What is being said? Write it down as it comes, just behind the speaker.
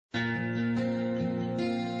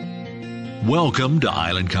Welcome to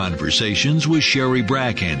Island Conversations with Sherry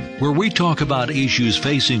Bracken, where we talk about issues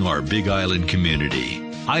facing our Big Island community.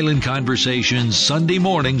 Island Conversations Sunday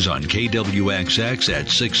mornings on KWXX at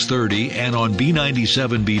 6:30 and on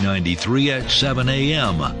B97 B93 at 7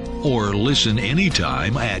 a.m. Or listen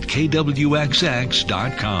anytime at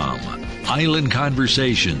KWXX.com. Island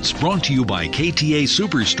Conversations, brought to you by KTA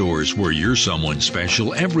Superstores, where you're someone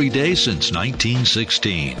special every day since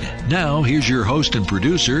 1916. Now, here's your host and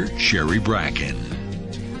producer, Sherry Bracken.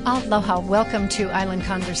 Aloha, welcome to Island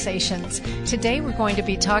Conversations. Today we're going to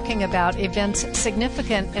be talking about events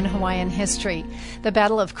significant in Hawaiian history. The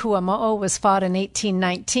Battle of Kuamo'o was fought in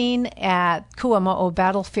 1819 at Kuamo'o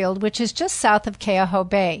Battlefield, which is just south of Keauhou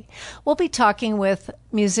Bay. We'll be talking with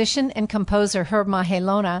musician and composer Herb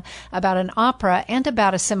Mahelona about an opera and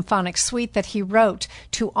about a symphonic suite that he wrote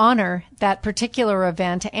to honor that particular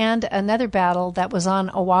event and another battle that was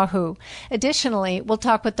on Oahu. Additionally, we'll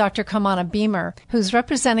talk with Dr. Kamana Beamer, who's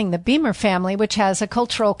representing the Beamer family, which has a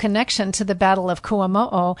cultural connection to the Battle of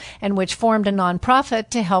Kuamo'o and which formed a nonprofit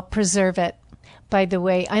to help preserve it. By the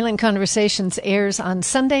way, Island Conversations airs on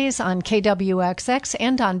Sundays on KWXX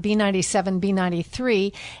and on B97,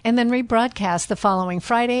 B93, and then rebroadcast the following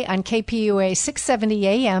Friday on KPUA 670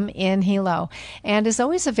 AM in Hilo, and is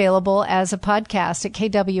always available as a podcast at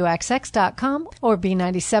KWXX.com or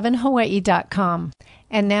B97Hawaii.com.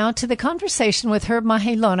 And now to the conversation with Herb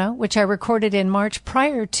Mahelona, which I recorded in March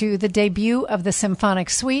prior to the debut of the Symphonic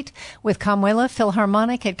Suite with Kamuela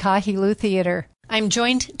Philharmonic at Kahilu Theater. I'm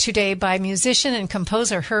joined today by musician and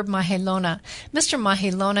composer Herb Mahelona. Mr.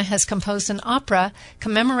 Mahelona has composed an opera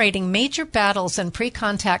commemorating major battles in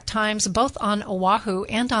pre-contact times both on Oahu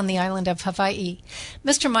and on the island of Hawaii.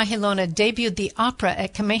 Mr. Mahelona debuted the opera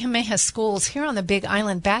at Kamehameha Schools here on the Big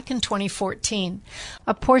Island back in 2014.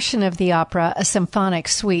 A portion of the opera, a symphonic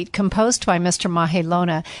suite composed by Mr.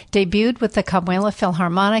 Mahelona, debuted with the Kamuela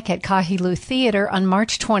Philharmonic at Kahilu Theater on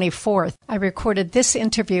March 24th. I recorded this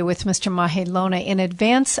interview with Mr. Mahelona in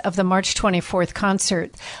advance of the March 24th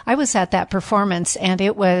concert. I was at that performance and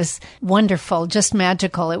it was wonderful, just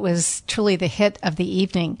magical. It was truly the hit of the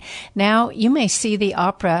evening. Now, you may see the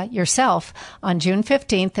opera yourself on June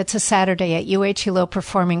 15th. It's a Saturday at UH Hilo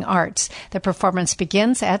Performing Arts. The performance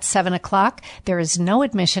begins at 7 o'clock. There is no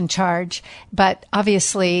admission charge, but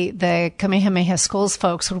obviously the Kamehameha Schools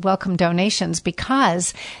folks would welcome donations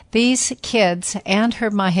because these kids and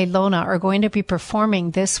Herb Mahelona are going to be performing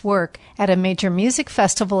this work at a major music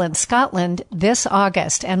festival in Scotland this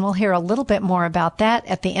August, and we'll hear a little bit more about that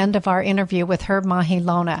at the end of our interview with Herb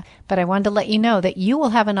Mahelona. But I wanted to let you know that you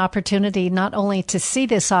will have an opportunity not only to see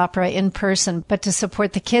this opera in person, but to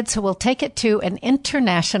support the kids who will take it to an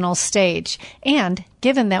international stage. And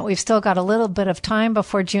given that we've still got a little bit of time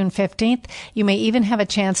before June 15th, you may even have a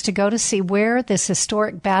chance to go to see where this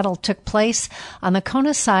historic battle took place on the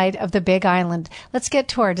Kona side of the Big Island. Let's get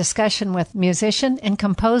to our discussion with musician and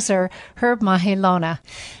composer Herb Mahelona.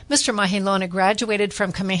 Mr. Mahelona graduated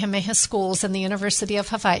from Kamehameha Schools in the University of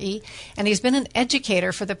Hawaii, and he's been an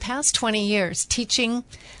educator for the past 20 years, teaching,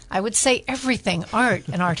 I would say, everything: art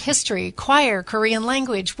and art history, choir, Korean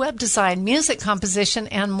language, web design, music composition,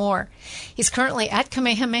 and more. He's currently at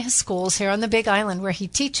Kamehameha Schools here on the Big Island, where he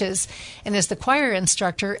teaches and is the choir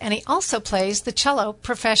instructor, and he also plays the cello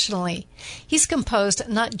professionally. He's composed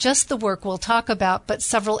not just the work we'll talk about, but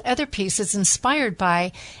several other pieces inspired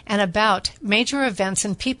by and about major events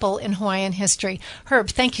and people in Hawaiian history. Herb,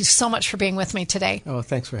 thank you so much for being with me today. Oh,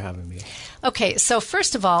 thanks for having me. Okay, so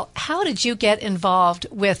first of all, how did you get involved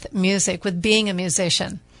with music, with being a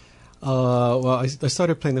musician? Well, I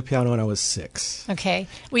started playing the piano when I was 6. Okay.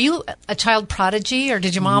 Were you a child prodigy, or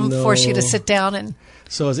did your mom force you to sit down and...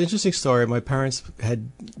 So it's an interesting story. My parents had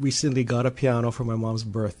recently got a piano for my mom's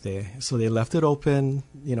birthday. So they left it open,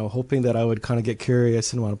 hoping that I would kind of get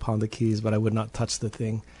curious and want to pound the keys, but I would not touch the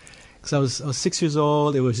thing. Because I was 6 years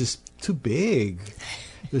old. It was just too big.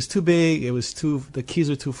 It was too big. The keys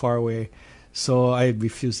were too far away. So I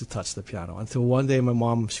refused to touch the piano until one day my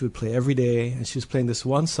mom, she would play every day, and she was playing this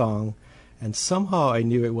one song, and somehow I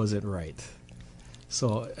knew it wasn't right.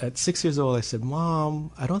 So at 6 years old, I said,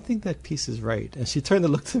 "Mom, I don't think that piece is right." And she turned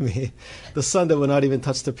and looked at me, the son that would not even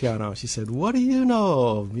touch the piano. She said, "What do you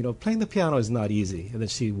know? Playing the piano is not easy." And then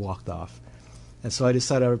she walked off. And so I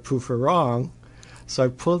decided I would prove her wrong. So I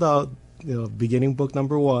pulled out beginning book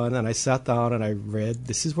number 1, and I sat down and I read,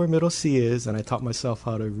 this is where middle C is, and I taught myself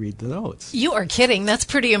how to read the notes. You are kidding. That's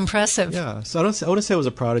pretty impressive. Yeah. So I wouldn't say I was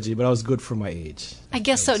a prodigy, but I was good for my age. I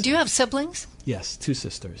guess so. Do you have siblings? Yes, 2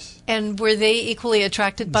 sisters. And were they equally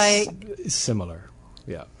attracted by... Similar,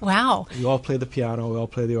 yeah. Wow. We all play the piano, we all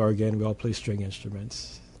play the organ, we all play string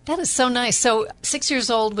instruments. That is so nice. So 6 years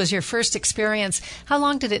old was your first experience. How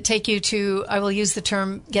long did it take you to, I will use the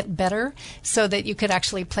term, get better so that you could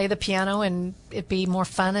actually play the piano and it be more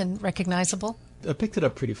fun and recognizable? I picked it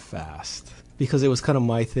up pretty fast because it was kind of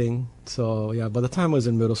my thing. So, yeah, by the time I was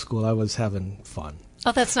in middle school, I was having fun.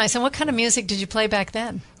 Oh, that's nice. And what kind of music did you play back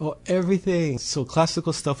then? Oh, everything. So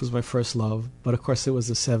classical stuff was my first love, but of course it was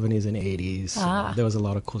the 70s and 80s. So there was a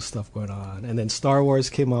lot of cool stuff going on. And then Star Wars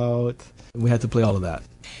came out. We had to play all of that.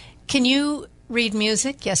 Can you read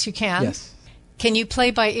music? Yes, you can. Yes. Can you play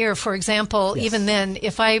by ear? For example, Yes. Even then,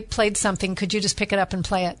 if I played something, could you just pick it up and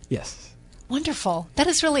play it? Yes. Wonderful. That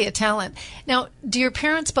is really a talent. Now, do your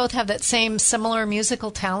parents both have that same similar musical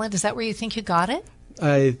talent? Is that where you think you got it?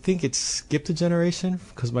 I think it skipped a generation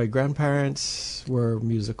because my grandparents were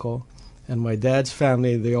musical, and my dad's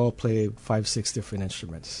family, they all played 5, 6 different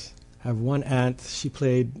instruments. I have one aunt, she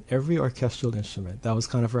played every orchestral instrument. That was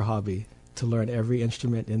kind of her hobby, to learn every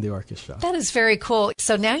instrument in the orchestra. That is very cool.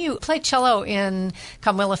 So now you play cello in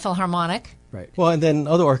Kamana Philharmonic. Right. Well, and then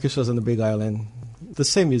other orchestras on the Big Island, the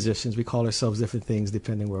same musicians, we call ourselves different things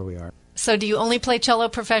depending where we are. So do you only play cello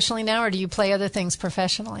professionally now, or do you play other things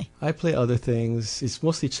professionally? I play other things. It's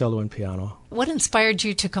mostly cello and piano. What inspired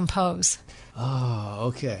you to compose? Oh,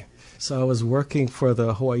 okay. So I was working for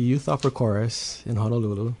the Hawaii Youth Opera Chorus in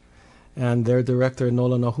Honolulu, and their director,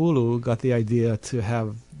 Nola Nahulu, got the idea to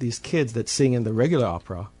have these kids that sing in the regular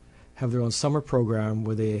opera have their own summer program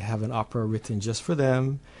where they have an opera written just for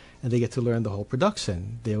them, and they get to learn the whole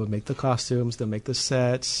production. They will make the costumes, they'll make the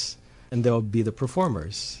sets, and they'll be the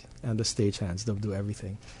performers and the stagehands. They'll do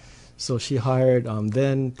everything. So she hired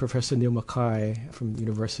then Professor Neil Mackay from the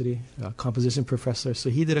university, a composition professor.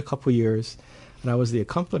 So he did a couple years, and I was the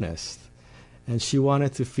accompanist. And she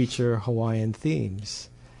wanted to feature Hawaiian themes.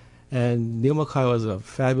 And Neil Mackay was a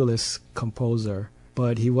fabulous composer,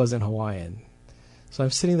 but he wasn't Hawaiian. So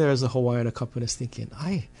I'm sitting there as a Hawaiian accompanist thinking,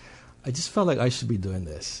 I just felt like I should be doing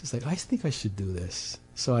this. It's like, I think I should do this.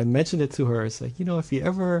 So I mentioned it to her. It's like, if you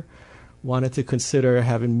ever wanted to consider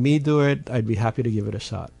having me do it, I'd be happy to give it a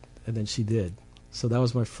shot. And then she did. So that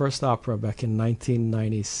was my first opera back in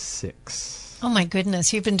 1996. Oh, my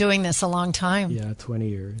goodness. You've been doing this a long time. Yeah, 20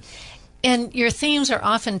 years. And your themes are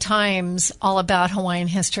oftentimes all about Hawaiian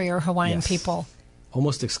history or Hawaiian Yes. people.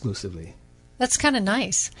 Almost exclusively. That's kind of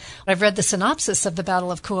nice. I've read the synopsis of the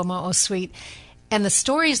Battle of Kuamo'o Suite, and the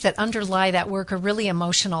stories that underlie that work are really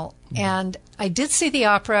emotional. And I did see the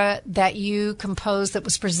opera that you composed that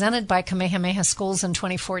was presented by Kamehameha Schools in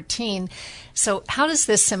 2014. So how does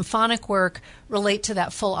this symphonic work relate to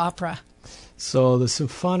that full opera? So the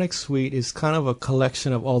symphonic suite is kind of a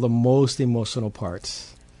collection of all the most emotional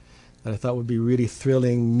parts that I thought would be really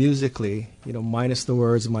thrilling musically, minus the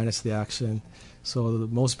words, minus the action. So the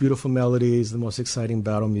most beautiful melodies, the most exciting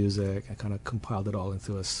battle music, I kind of compiled it all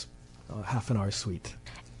into a half-an-hour suite.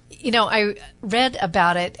 I read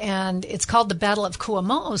about it, and it's called the Battle of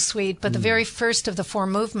Kuamo'o Suite, but the very first of the 4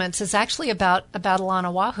 movements is actually about a battle on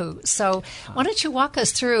Oahu. So why don't you walk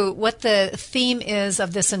us through what the theme is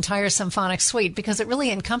of this entire symphonic suite, because it really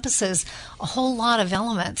encompasses a whole lot of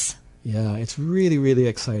elements. Yeah, it's really, really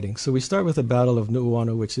exciting. So we start with the Battle of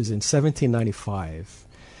Nu'uanu, which is in 1795.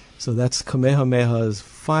 So that's Kamehameha's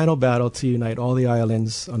final battle to unite all the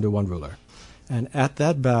islands under one ruler. And at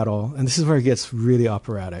that battle, and this is where it gets really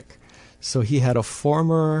operatic, so he had a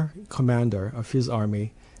former commander of his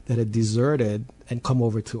army that had deserted and come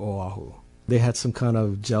over to Oahu. They had some kind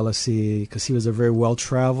of jealousy because he was a very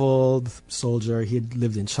well-traveled soldier. He had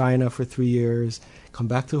lived in China for 3 years, come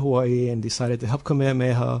back to Hawaii and decided to help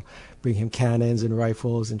Kamehameha, bring him cannons and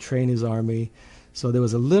rifles and train his army. So there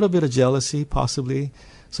was a little bit of jealousy, possibly.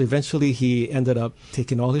 So eventually he ended up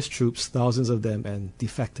taking all his troops, thousands of them, and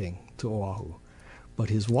defecting to Oahu. But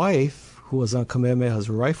his wife, who was on Kamehameha's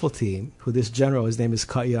rifle team, who this general, his name is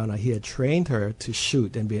Ka'iana, he had trained her to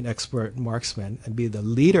shoot and be an expert marksman and be the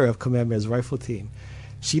leader of Kamehameha's rifle team.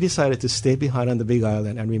 She decided to stay behind on the Big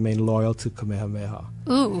Island and remain loyal to Kamehameha.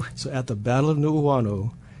 Ooh. So at the Battle of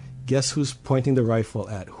Nu'uanu, guess who's pointing the rifle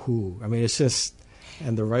at who? I mean, it's just...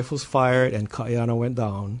 And the rifles fired and Ka'iana went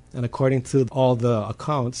down. And according to all the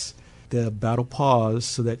accounts, the battle paused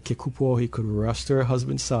so that Kekupuohi could rush to her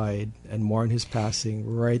husband's side and mourn his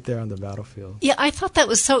passing right there on the battlefield. Yeah, I thought that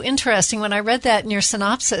was so interesting. When I read that in your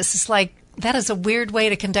synopsis, it's like, that is a weird way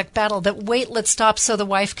to conduct battle, that wait, let's stop so the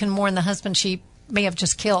wife can mourn the husband she may have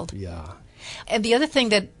just killed. Yeah. And the other thing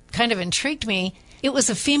that kind of intrigued me, it was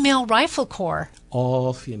a female rifle corps.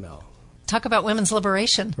 All female. Talk about women's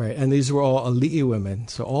liberation. Right, and these were all ali'i women,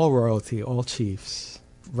 so all royalty, all chiefs,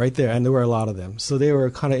 right there, and there were a lot of them. So they were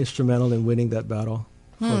kind of instrumental in winning that battle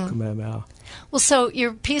Kamehameha. Well, so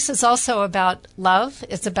your piece is also about love.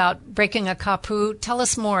 It's about breaking a kapu. Tell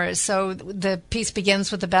us more. So the piece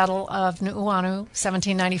begins with the Battle of Nu'uanu,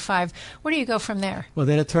 1795. Where do you go from there? Well,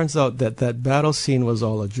 then it turns out that that battle scene was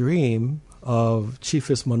all a dream of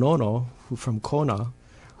Chiefess Monono, who from Kona,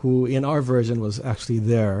 who in our version was actually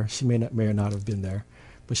there. She may or not have been there.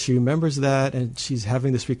 But she remembers that, and she's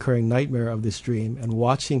having this recurring nightmare of this dream and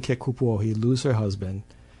watching Kekupuohi lose her husband.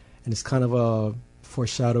 And it's kind of a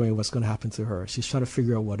foreshadowing what's going to happen to her. She's trying to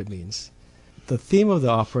figure out what it means. The theme of the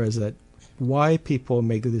opera is that why people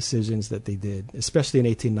make the decisions that they did, especially in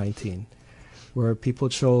 1819, where people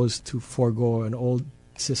chose to forego an old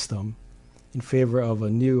system in favor of a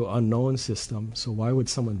new unknown system. So why would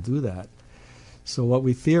someone do that? So what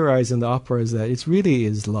we theorize in the opera is that it really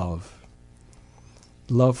is love.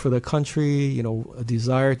 Love for the country, a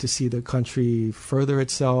desire to see the country further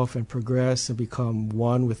itself and progress and become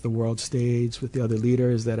one with the world stage, with the other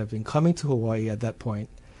leaders that have been coming to Hawaii at that point.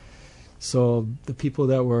 So the people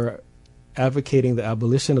that were advocating the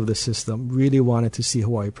abolition of the system really wanted to see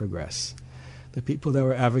Hawaii progress. The people that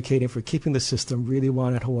were advocating for keeping the system really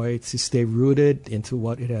wanted Hawaii to stay rooted into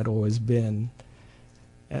what it had always been.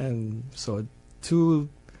 And so two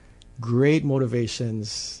great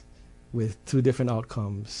motivations with two different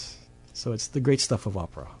outcomes. So it's the great stuff of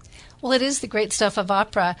opera. Well, it is the great stuff of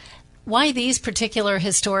opera. Why these particular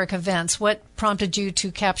historic events? What prompted you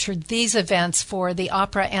to capture these events for the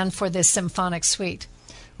opera and for this symphonic suite?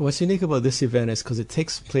 What's unique about this event is because it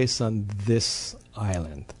takes place on this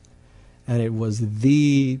island. And it was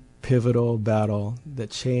the pivotal battle that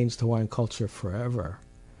changed Hawaiian culture forever.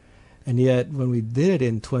 And yet, when we did it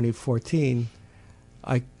in 2014,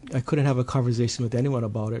 I couldn't have a conversation with anyone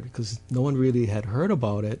about it because no one really had heard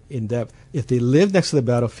about it in depth. If they lived next to the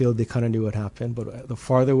battlefield, they kind of knew what happened. But the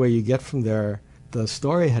farther away you get from there, the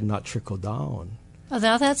story had not trickled down. Well,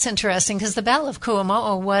 now that's interesting because the Battle of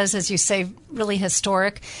Kuamo'o was, as you say, really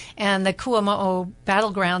historic. And the Kuamo'o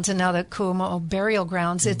battlegrounds and now the Kuamo'o burial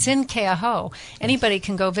grounds, it's in Keauhou. Anybody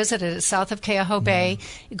can go visit it. It's south of Keauhou Bay.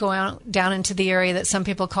 You go out, down into the area that some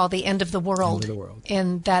people call the end of the world,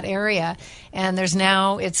 in that area. And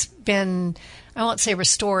it's been, I won't say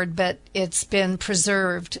restored, but it's been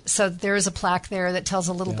preserved. So there is a plaque there that tells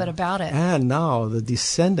a little bit about it. And now the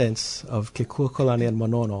descendants of Kekuakalani and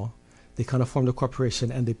Monono, they kind of formed a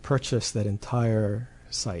corporation and they purchased that entire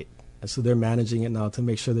site. And so they're managing it now to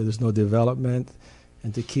make sure that there's no development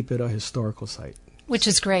and to keep it a historical site. Which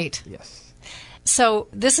is great. Yes. So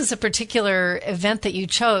this is a particular event that you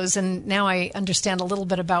chose, and now I understand a little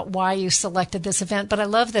bit about why you selected this event. But I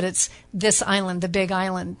love that it's this island, the Big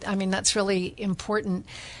Island. I mean, that's really important.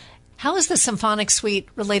 How is the symphonic suite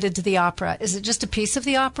related to the opera? Is it just a piece of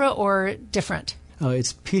the opera or different?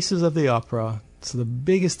 It's pieces of the opera. So the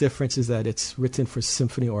biggest difference is that it's written for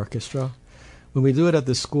symphony orchestra. When we do it at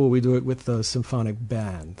the school, we do it with the symphonic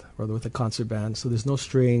band or with the concert band. So there's no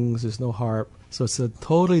strings, there's no harp. So it's a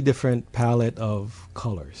totally different palette of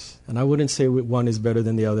colors. And I wouldn't say one is better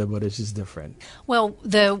than the other, but it's just different. Well,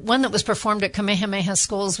 the one that was performed at Kamehameha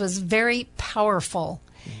Schools was very powerful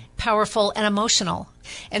and emotional.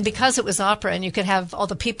 And because it was opera and you could have all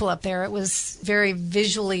the people up there, it was very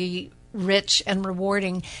visually rich and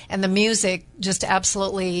rewarding, and the music just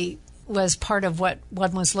absolutely was part of what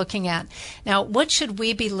one was looking at. Now, what should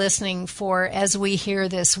we be listening for as we hear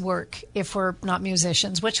this work if we're not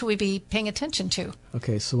musicians? What should we be paying attention to?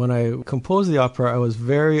 Okay, so when I composed the opera, I was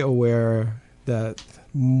very aware that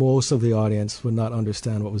most of the audience would not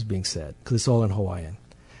understand what was being said because it's all in Hawaiian.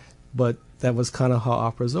 But that was kind of how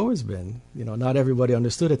opera's always been. Not everybody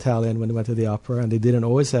understood Italian when they went to the opera, and they didn't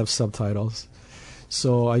always have subtitles.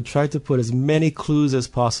 So I tried to put as many clues as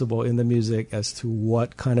possible in the music as to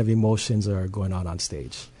what kind of emotions are going on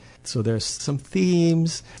stage. So there's some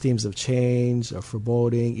themes of change, of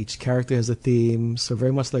foreboding. Each character has a theme, so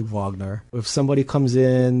very much like Wagner. If somebody comes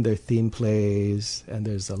in, their theme plays, and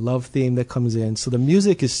there's a love theme that comes in. So the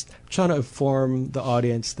music is trying to inform the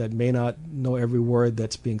audience that may not know every word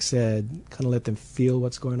that's being said, kind of let them feel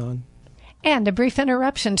what's going on. And a brief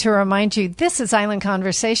interruption to remind you, this is Island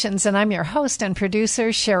Conversations, and I'm your host and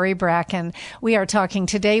producer, Sherry Bracken. We are talking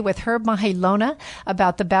today with Herb Mahelona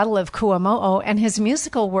about the Battle of Kuamo'o and his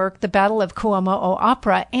musical work, the Battle of Kuamo'o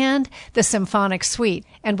Opera and the Symphonic Suite.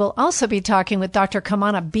 And we'll also be talking with Dr.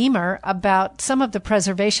 Kamana Beamer about some of the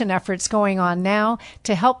preservation efforts going on now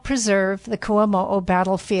to help preserve the Kuamo'o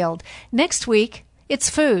battlefield. Next week, it's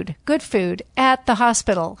food, good food, at the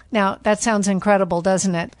hospital. Now, that sounds incredible,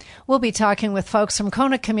 doesn't it? We'll be talking with folks from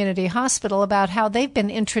Kona Community Hospital about how they've been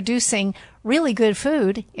introducing really good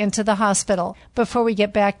food into the hospital. Before we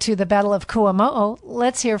get back to the Battle of Kuamo'o,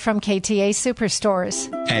 let's hear from KTA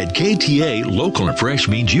Superstores. At KTA, local and fresh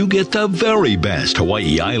means you get the very best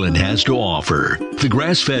Hawaii Island has to offer. The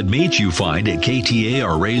grass-fed meats you find at KTA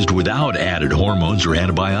are raised without added hormones or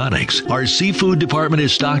antibiotics. Our seafood department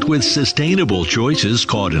is stocked with sustainable choices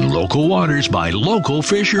caught in local waters by local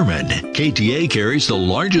fishermen. KTA carries the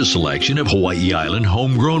largest selection of Hawaii Island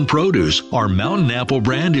homegrown produce. Our Mountain Apple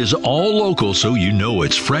brand is all local, so you know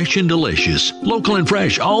it's fresh and delicious. Local and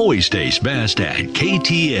fresh always tastes best at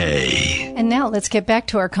KTA. And now let's get back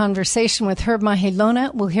to our conversation with Herb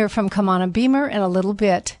Mahelona. We'll hear from Kamana Beamer in a little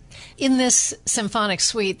bit. In this symphonic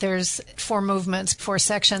suite, there's 4 movements, 4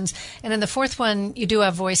 sections, and in the 4th one, you do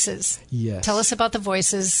have voices. Yes. Tell us about the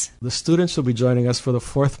voices. The students will be joining us for the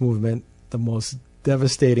 4th movement, the most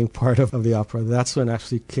devastating part of the opera. That's when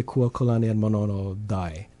actually Kekua, Kalani, and Monono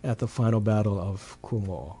die at the final battle of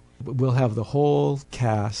Kuamo'o. We'll have the whole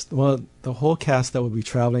cast, the whole cast that will be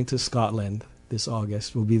traveling to Scotland this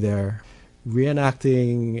August will be there,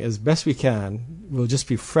 reenacting as best we can. We'll just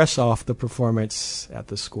be fresh off the performance at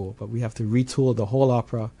the school, but we have to retool the whole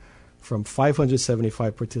opera from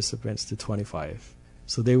 575 participants to 25.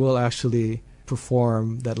 So they will actually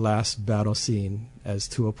perform that last battle scene as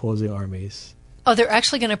 2 opposing armies. Oh, they're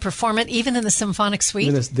actually going to perform it even in the symphonic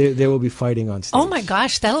suite? They will be fighting on stage. Oh, my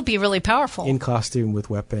gosh, that'll be really powerful. In costume with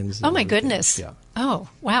weapons. Oh, my goodness. Yeah. Oh,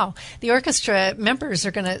 wow. The orchestra members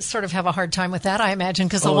are going to sort of have a hard time with that, I imagine,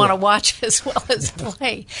 because they'll want to watch as well as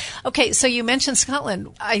play. Okay, so you mentioned Scotland.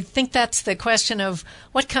 I think that's the question of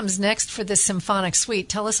what comes next for this symphonic suite.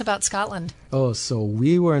 Tell us about Scotland. Oh, so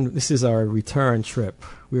this is our return trip.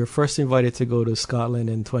 We were first invited to go to Scotland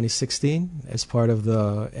in 2016 as part of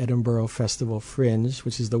the Edinburgh Festival Fringe,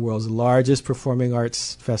 which is the world's largest performing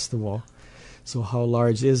arts festival. So how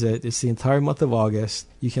large is it? It's the entire month of August.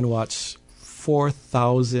 You can watch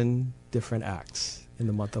 4,000 different acts in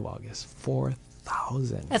the month of August.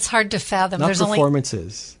 4,000. That's hard to fathom. Not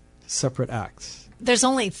performances, separate acts. There's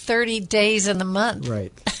only 30 days in the month.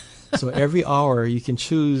 Right. So every hour you can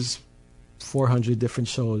choose 400 different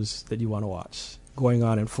shows that you want to watch, going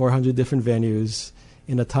on in 400 different venues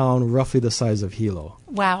in a town roughly the size of Hilo.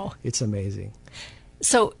 Wow. It's amazing.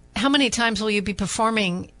 So how many times will you be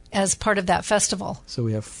performing as part of that festival? So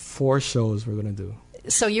we have 4 shows we're going to do.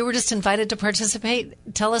 So you were just invited to participate.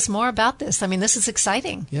 Tell us more about this. I mean, this is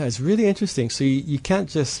exciting. Yeah, it's really interesting. So you can't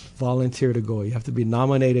just volunteer to go. You have to be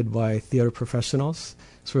nominated by theater professionals.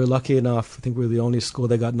 So we're lucky enough, I think we're the only school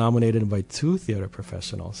that got nominated by 2 theater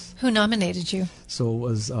professionals. Who nominated you? So it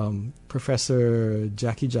was Professor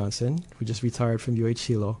Jackie Johnson, who just retired from UH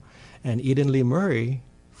Hilo, and Eden Lee Murray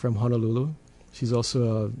from Honolulu. She's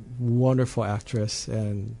also a wonderful actress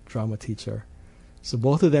and drama teacher. So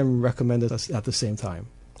both of them recommended us at the same time.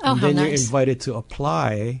 Oh, and how then nice. You're invited to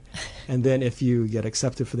apply, and then if you get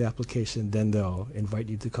accepted for the application, then they'll invite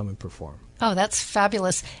you to come and perform. Oh, that's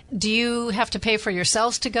fabulous. Do you have to pay for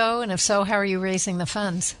yourselves to go? And if so, how are you raising the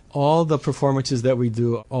funds? All the performances that we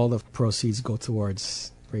do, all the proceeds go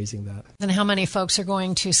towards raising that. And how many folks are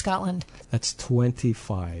going to Scotland? That's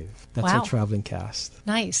 25. That's Wow. our traveling cast.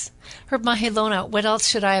 Nice. Herb Mahelona, what else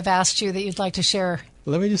should I have asked you that you'd like to share?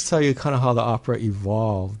 Let me just tell you kind of how the opera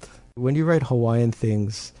evolved. When you write Hawaiian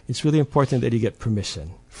things, it's really important that you get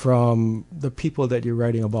permission from the people that you're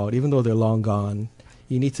writing about, even though they're long gone.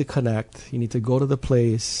 You need to connect. You need to go to the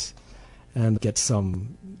place and get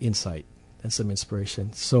some insight and some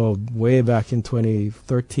inspiration. So way back in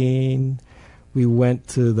 2013, we went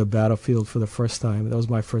to the battlefield for the first time. That was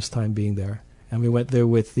my first time being there. And we went there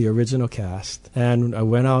with the original cast. And I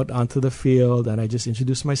went out onto the field and I just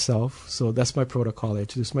introduced myself. So that's my protocol. I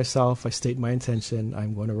introduce myself. I state my intention.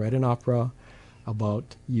 I'm going to write an opera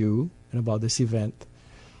about you and about this event.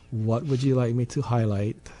 What would you like me to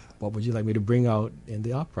highlight? What would you like me to bring out in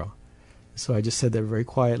the opera? So I just said that very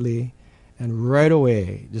quietly. And right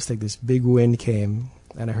away, just like this big wind came,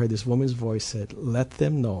 and I heard this woman's voice said, "Let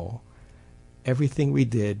them know everything we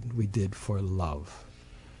did for love,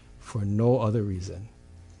 for no other reason."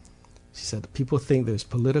 She said, people think there's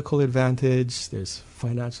political advantage, there's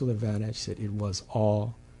financial advantage. She said, it was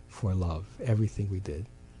all for love, everything we did.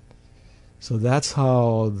 So that's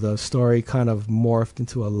how the story kind of morphed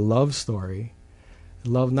into a love story.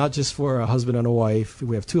 Love not just for a husband and a wife.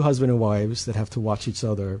 We have 2 husband and wives that have to watch each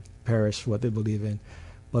other perish for what they believe in,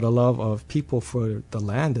 but a love of people for the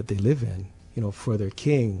land that they live in, for their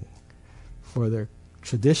king, for their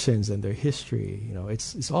traditions and their history.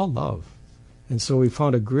 It's all love. And so we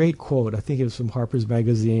found a great quote. I think it was from Harper's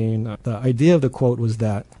Magazine. The idea of the quote was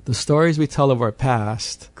that the stories we tell of our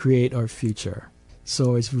past create our future.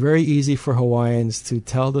 So it's very easy for Hawaiians to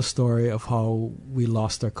tell the story of how we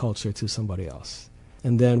lost our culture to somebody else.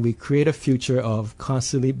 And then we create a future of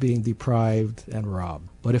constantly being deprived and robbed.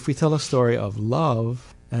 But if we tell a story of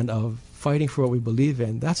love and of fighting for what we believe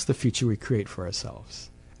in, that's the future we create for ourselves,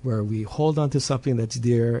 where we hold on to something that's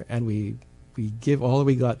dear and we give all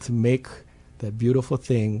we got to make that beautiful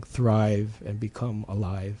thing thrive and become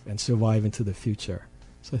alive and survive into the future.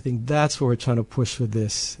 So I think that's what we're trying to push with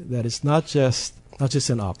this, that it's not just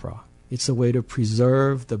an opera. It's a way to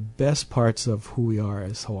preserve the best parts of who we are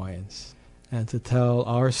as Hawaiians and to tell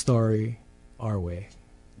our story our way.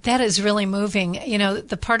 That is really moving. You know,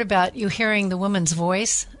 the part about you hearing the woman's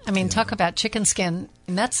voice, I mean, talk about chicken skin,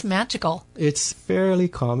 and that's magical. It's fairly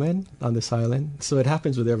common on this island, so it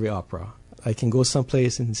happens with every opera. I can go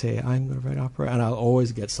someplace and say, I'm going to write opera, and I'll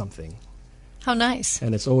always get something. How nice.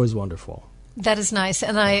 And it's always wonderful. That is nice.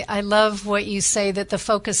 And I love what you say, that the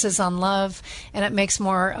focus is on love, and it makes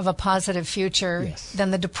more of a positive future than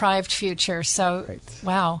the deprived future. So,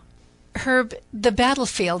 wow. Herb, the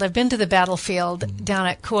battlefield, I've been to the battlefield down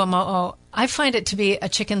at Kuamo'o. I find it to be a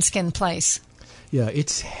chicken skin place. Yeah,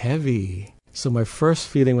 it's heavy. So my first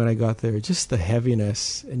feeling when I got there, just the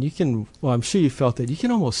heaviness. And you can, well, I'm sure you felt it. You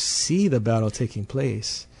can almost see the battle taking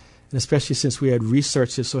place. And especially since we had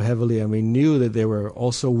researched it so heavily and we knew that there were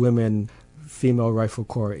also women, female rifle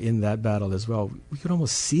corps in that battle as well. We could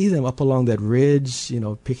almost see them up along that ridge, you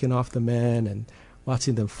know, picking off the men and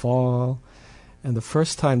watching them fall. And the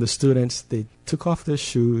first time the students, they took off their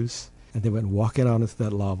shoes and they went walking out into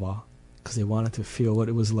that lava because they wanted to feel what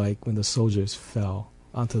it was like when the soldiers fell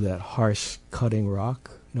onto that harsh cutting rock,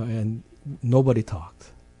 you know, and nobody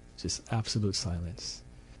talked, just absolute silence.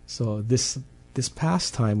 So this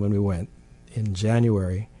past time when we went in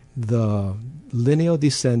January, the lineal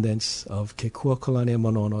descendants of Kekua, Kalani, and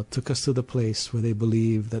Manono took us to the place where they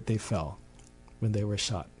believe that they fell when they were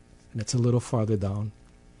shot. And it's a little farther down.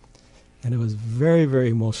 And it was very, very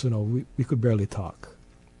emotional. We could barely talk.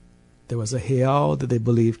 There was a heiau that they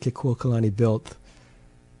believe Kekua Kalani built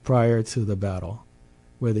prior to the battle,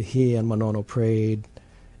 where he and Manono prayed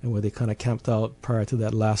and where they kind of camped out prior to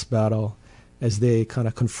that last battle as they kind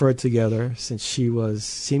of conferred together, since she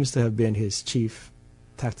seems to have been his chief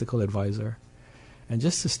tactical advisor. And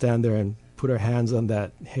just to stand there and put her hands on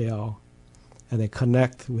that heiau and then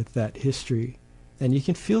connect with that history, and you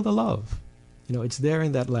can feel the love. You know, it's there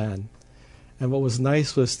in that land. And what was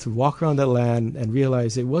nice was to walk around that land and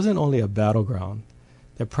realize it wasn't only a battleground,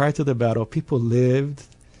 that prior to the battle, people lived,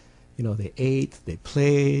 you know, they ate, they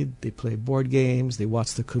played board games, they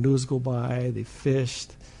watched the canoes go by, they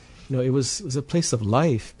fished. You know, it was a place of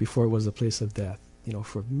life before it was a place of death, you know,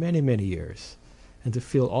 for many, many years. And to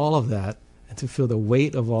feel all of that, and to feel the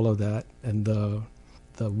weight of all of that, and the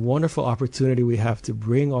wonderful opportunity we have to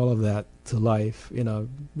bring all of that to life in a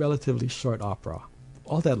relatively short opera.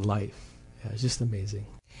 All that life. Yeah, it's just amazing.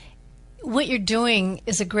 What you're doing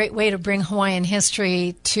is a great way to bring Hawaiian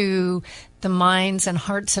history to the minds and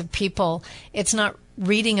hearts of people. It's not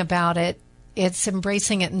reading about it. It's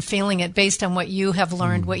embracing it and feeling it based on what you have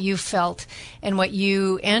learned, what you felt, and what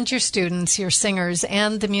you and your students, your singers,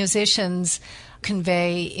 and the musicians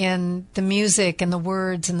convey in the music and the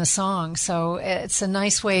words and the song. So it's a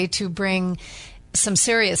nice way to bring some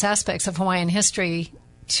serious aspects of Hawaiian history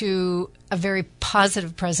to a very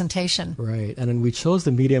positive presentation. Right. And then we chose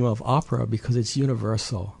the medium of opera because it's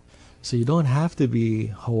universal. So you don't have to be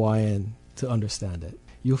Hawaiian to understand it.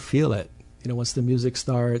 You'll feel it. You know, once the music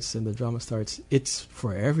starts and the drama starts, it's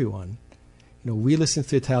for everyone. You know, we listen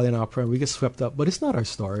to Italian opera and we get swept up, but it's not our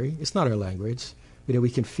story. It's not our language. You know, we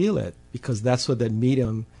can feel it because that's what that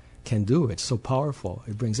medium can do. It's so powerful.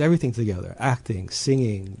 It brings everything together. Acting,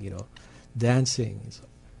 singing, you know, dancing.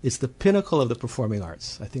 It's the pinnacle of the performing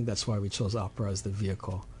arts. I think that's why we chose opera as the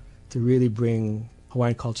vehicle to really bring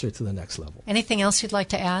Hawaiian culture to the next level. Anything else you'd like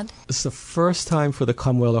to add? It's the first time for the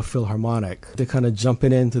Commonwealth Philharmonic. They're kind of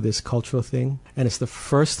jumping into this cultural thing. And it's the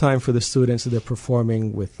first time for the students that they're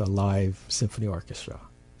performing with a live symphony orchestra.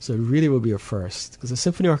 So it really will be a first. Because the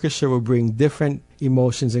symphony orchestra will bring different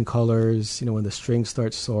emotions and colors, you know, when the strings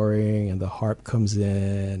start soaring and the harp comes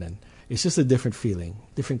in. And it's just a different feeling,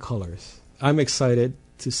 different colors. I'm excited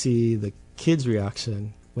to see the kids'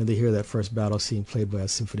 reaction when they hear that first battle scene played by a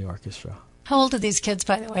symphony orchestra. How old are these kids,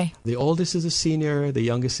 by the way? The oldest is a senior, the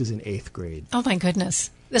youngest is in 8th grade. Oh, my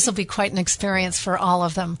goodness. This will be quite an experience for all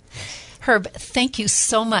of them. Herb, thank you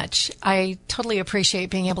so much. I totally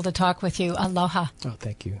appreciate being able to talk with you. Aloha. Oh,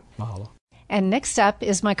 thank you. Mahalo. And next up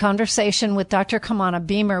is my conversation with Dr. Kamana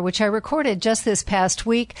Beamer, which I recorded just this past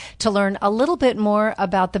week to learn a little bit more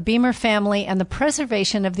about the Beamer family and the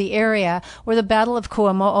preservation of the area where the Battle of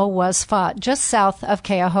Kuamo'o was fought, just south of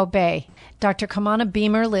Keauhou Bay. Dr. Kamana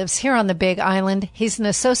Beamer lives here on the Big Island. He's an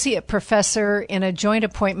associate professor in a joint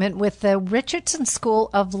appointment with the Richardson School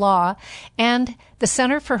of Law and the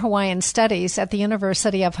Center for Hawaiian Studies at the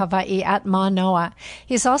University of Hawaii at Manoa.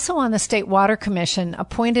 He's also on the State Water Commission,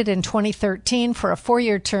 appointed in 2013 for a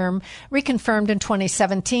 4-year term, reconfirmed in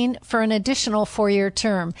 2017 for an additional 4-year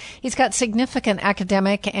term. He's got significant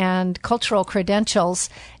academic and cultural credentials.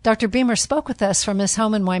 Dr. Beamer spoke with us from his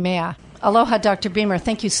home in Waimea. Aloha, Dr. Beamer.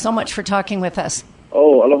 Thank you so much for talking with us.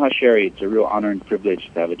 Oh, aloha, Sherry. It's a real honor and privilege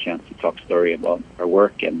to have a chance to talk story about our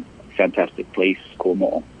work and fantastic place,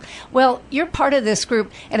 Kuamo'o. Well, you're part of this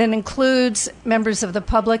group, and it includes members of the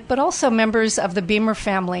public, but also members of the Beamer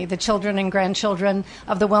family, the children and grandchildren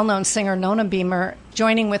of the well-known singer Nona Beamer,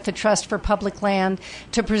 joining with the Trust for Public Land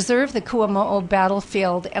to preserve the Kuamo'o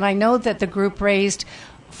battlefield. And I know that the group raised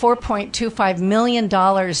 $4.25 million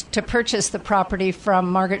to purchase the property from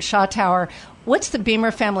Margaret Shawtower. What's the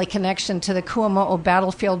Beamer family connection to the Kuamo'o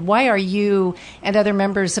battlefield? Why are you and other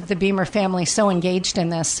members of the Beamer family so engaged in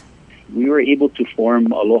this? We were able to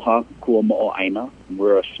form Aloha Kuamo'o Aina.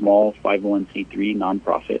 We're a small 501c3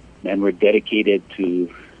 nonprofit, and we're dedicated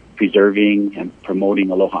to preserving and promoting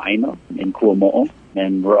Aloha Aina in Kuamo'o.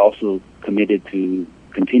 And we're also committed to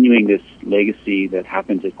continuing this legacy that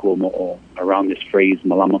happens at Kuamo'o around this phrase,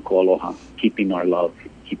 Malama ko Aloha, keeping our love,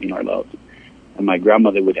 keeping our love. And my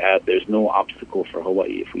grandmother would add, there's no obstacle for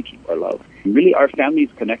Hawaii if we keep our love. And really, our family's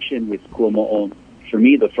connection with Kuamo'o, for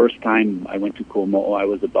me, the first time I went to Kuamo'o, I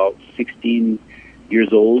was about 16 years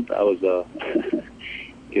old. I was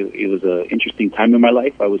it was an interesting time in my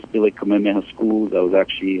life. I was still at Kamehameha schools. I was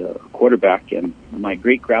actually a quarterback, and my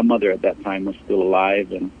great-grandmother at that time was still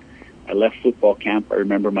alive, and I left football camp. I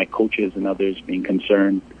remember my coaches and others being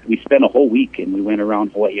concerned. We spent a whole week, and we went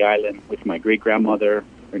around Hawaii Island with my great-grandmother.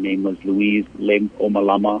 Her name was Louise Lem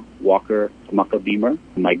Omalama Walker Maka Beamer.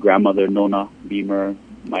 My grandmother, Nona Beamer.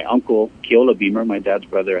 My uncle, Keola Beamer, my dad's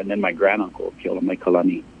brother, and then my granduncle, Keola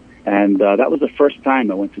Maikalani. And that was the first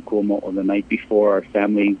time I went to Kuamo'o. The night before, our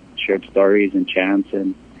family shared stories and chants,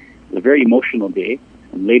 and it was a very emotional day.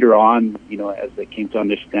 And later on, as I came to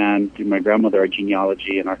understand through my grandmother our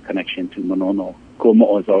genealogy and our connection to Manono,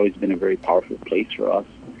 Kuamo'o has always been a very powerful place for us.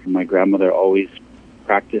 And my grandmother always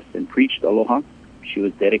practiced and preached aloha. She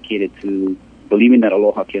was dedicated to believing that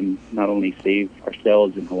aloha can not only save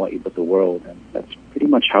ourselves in Hawaii, but the world. And that's pretty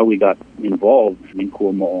much how we got involved in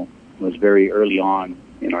Kuamo'o. It was very early on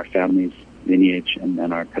in our family's lineage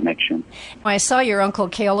and our connection. I saw your uncle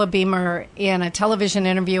Keola Beamer in a television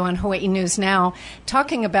interview on Hawaii News Now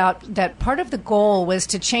talking about that part of the goal was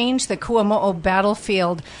to change the Kuamo'o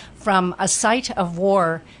battlefield from a site of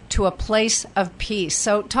war to a place of peace.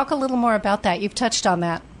 So talk a little more about that. You've touched on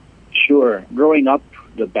that. Sure. Growing up,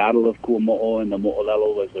 the Battle of Kuamo'o and the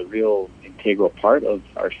Mo'olelo was a real integral part of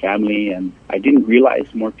our family, and I didn't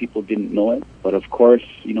realize more people didn't know it. But of course,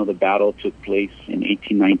 the battle took place in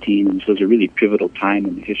 1819, and this was a really pivotal time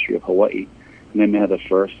in the history of Hawaii. Kamehameha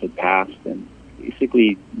I had passed, and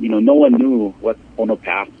basically, no one knew what Ono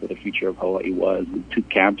path for the future of Hawaii was. And two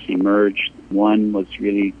camps emerged. One was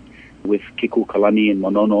really with Kekukalani and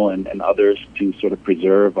Monono and others to sort of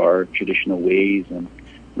preserve our traditional ways and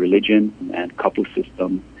religion and kapu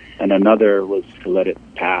system, and another was to let it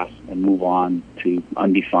pass and move on to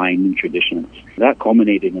undefined new traditions. That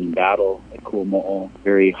culminated in battle at Kuamo'o,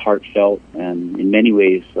 very heartfelt and in many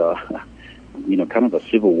ways, kind of a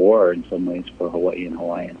civil war in some ways for Hawaii and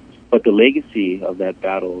Hawaiians. But the legacy of that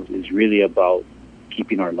battle is really about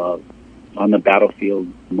keeping our love. On the battlefield,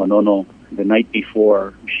 Monono, the night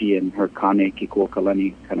before, she and her kane,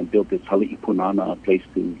 Kekuakalani, kind of built this hali'ipunana, a place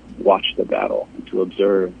to watch the battle and to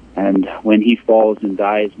observe. And when he falls and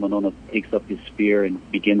dies, Monono takes up his spear and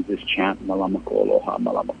begins this chant, Malama ko Aloha,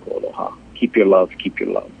 Malama ko Aloha. Keep your love, keep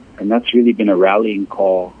your love. And that's really been a rallying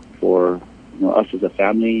call for us as a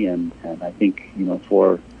family, and I think,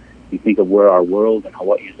 for you think of where our world and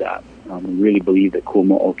Hawaii is at, we really believe that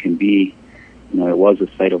Kuamo'o can be, it was a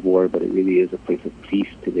site of war, but it really is a place of peace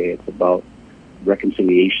today. It's about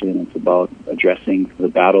reconciliation. It's about addressing the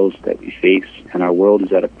battles that we face. And our world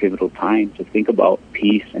is at a pivotal time to think about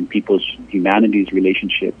peace and humanity's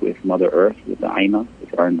relationship with Mother Earth, with the Aina,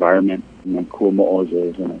 with our environment. And Kuamo'o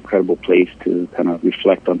is an incredible place to kind of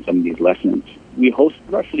reflect on some of these lessons. We host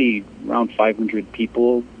roughly around 500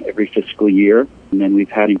 people every fiscal year. And then we've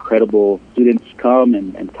had incredible students come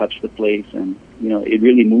and touch the place, and it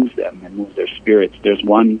really moves them and moves their spirits. There's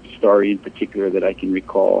one story in particular that I can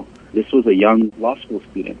recall This was a young law school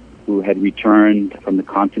student who had returned from the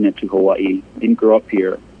continent to Hawaii, didn't grow up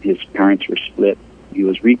here. His parents were split. He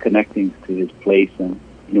was reconnecting to his place, and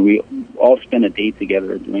we all spent a day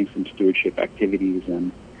together doing some stewardship activities.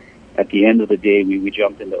 And at the end of the day, we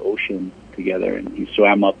jumped in the ocean together, and he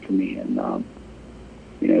swam up to me, and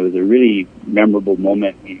it was a really memorable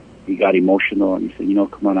moment. He got emotional, and he said,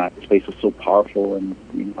 Kamana, this place was so powerful, and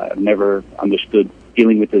I've never understood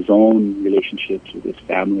dealing with his own relationships with his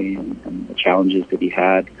family and the challenges that he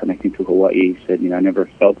had connecting to Hawaii. He said, I never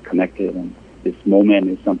felt connected, and this moment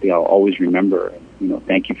is something I'll always remember. And,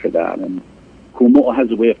 thank you for that. And Kuamo'o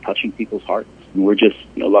has a way of touching people's hearts, and we're just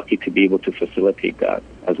lucky to be able to facilitate that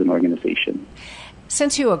as an organization.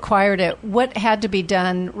 Since you acquired it, what had to be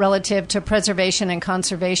done relative to preservation and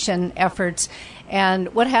conservation efforts,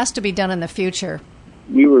 and what has to be done in the future?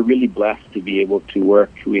 We were really blessed to be able to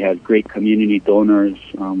work. We had great community donors.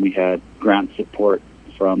 We had grant support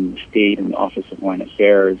from the state and the Office of Hawaiian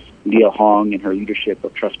Affairs. Leah Hong and her leadership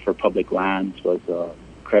of Trust for Public Lands was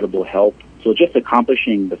incredible help. So just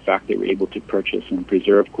accomplishing the fact that we're able to purchase and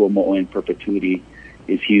preserve Kuamo'o in perpetuity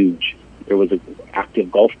is huge. There was an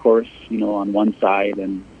active golf course, on one side,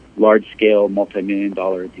 and large-scale,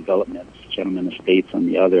 multi-million-dollar developments, Gentleman Estates on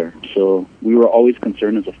the other. So we were always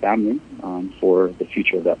concerned as a family for the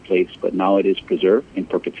future of that place, but now it is preserved in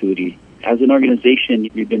perpetuity. As an organization,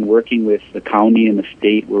 we've been working with the county and the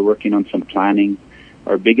state. We're working on some planning.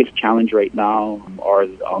 Our biggest challenge right now are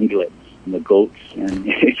the ungulates and the goats. And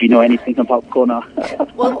if you know anything about Kona.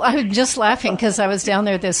 Well, I was just laughing because I was down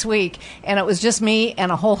there this week, and it was just me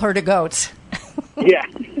and a whole herd of goats. Yeah.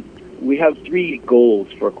 We have 3 goals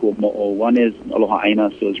for Kuamo'o. One is Aloha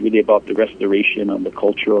Aina, so it's really about the restoration of the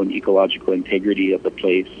cultural and ecological integrity of the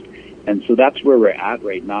place. And so that's where we're at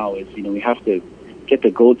right now is, we have to get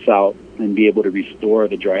the goats out and be able to restore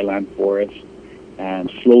the dryland forest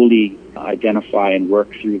and slowly identify and work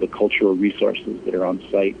through the cultural resources that are on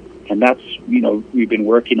site. And that's, we've been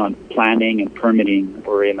working on planning and permitting.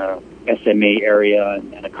 We're in a SMA area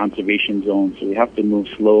and a conservation zone, so we have to move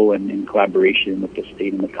slow and in collaboration with the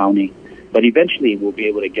state and the county. But eventually we'll be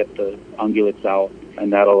able to get the ungulates out,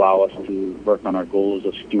 and that'll allow us to work on our goals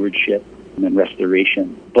of stewardship and then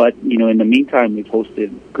restoration. But, in the meantime, we've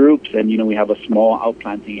hosted groups, and, we have a small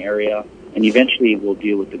outplanting area, and eventually we'll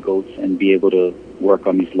deal with the goats and be able to work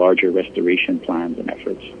on these larger restoration plans and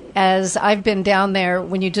efforts. As I've been down there,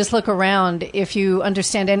 when you just look around, if you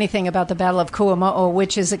understand anything about the Battle of Kuamo'o,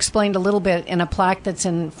 which is explained a little bit in a plaque that's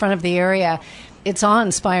in front of the area, it's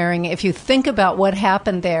awe-inspiring if you think about what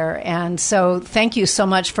happened there. And so thank you so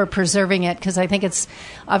much for preserving it, because I think it's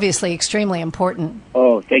obviously extremely important.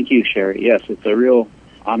 Oh, thank you, Sherry. Yes, it's a real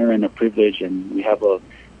honor and a privilege, and we have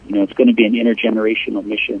it's going to be an intergenerational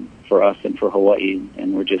mission for us and for Hawaii,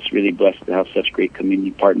 and we're just really blessed to have such great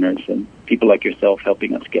community partners and people like yourself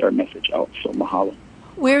helping us get our message out. So mahalo.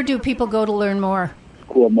 Where do people go to learn more?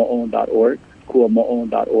 Kuamo'o.org.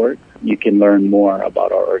 Kuamo'o.org. You can learn more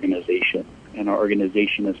about our organization, and our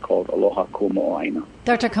organization is called Aloha Kuamo'o Aina.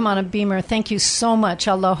 Dr. Kamana Beamer, thank you so much.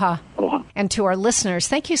 Aloha. Aloha. And to our listeners,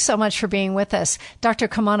 thank you so much for being with us. Dr.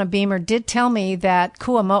 Kamana Beamer did tell me that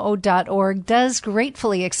Kuamo'o.org does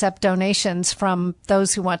gratefully accept donations from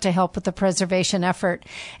those who want to help with the preservation effort.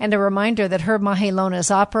 And a reminder that her Mahelona's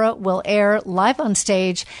opera will air live on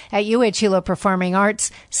stage at UH Hilo Performing Arts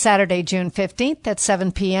Saturday, June 15th at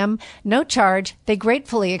 7 p.m. No charge. They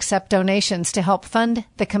gratefully accept donations to help fund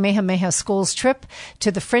the Kamehameha School's trip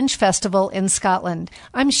to the Fringe Festival in Scotland.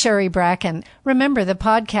 I'm Sherry Bracken. Remember, the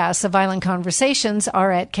podcasts of Island Conversations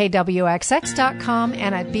are at kwxx.com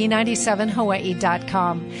and at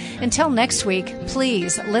b97hawaii.com. Until next week,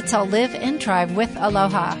 please, let's all live and thrive with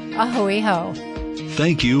aloha. Ahui ho.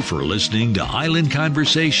 Thank you for listening to Island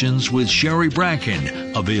Conversations with Sherry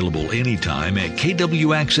Bracken, available anytime at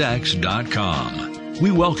kwxx.com.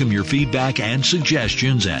 We welcome your feedback and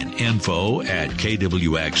suggestions at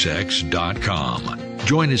info@kwxx.com.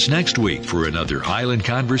 Join us next week for another Island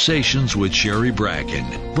Conversations with Sherry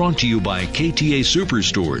Bracken, brought to you by KTA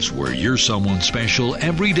Superstores, where you're someone special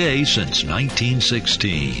every day since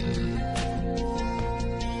 1916.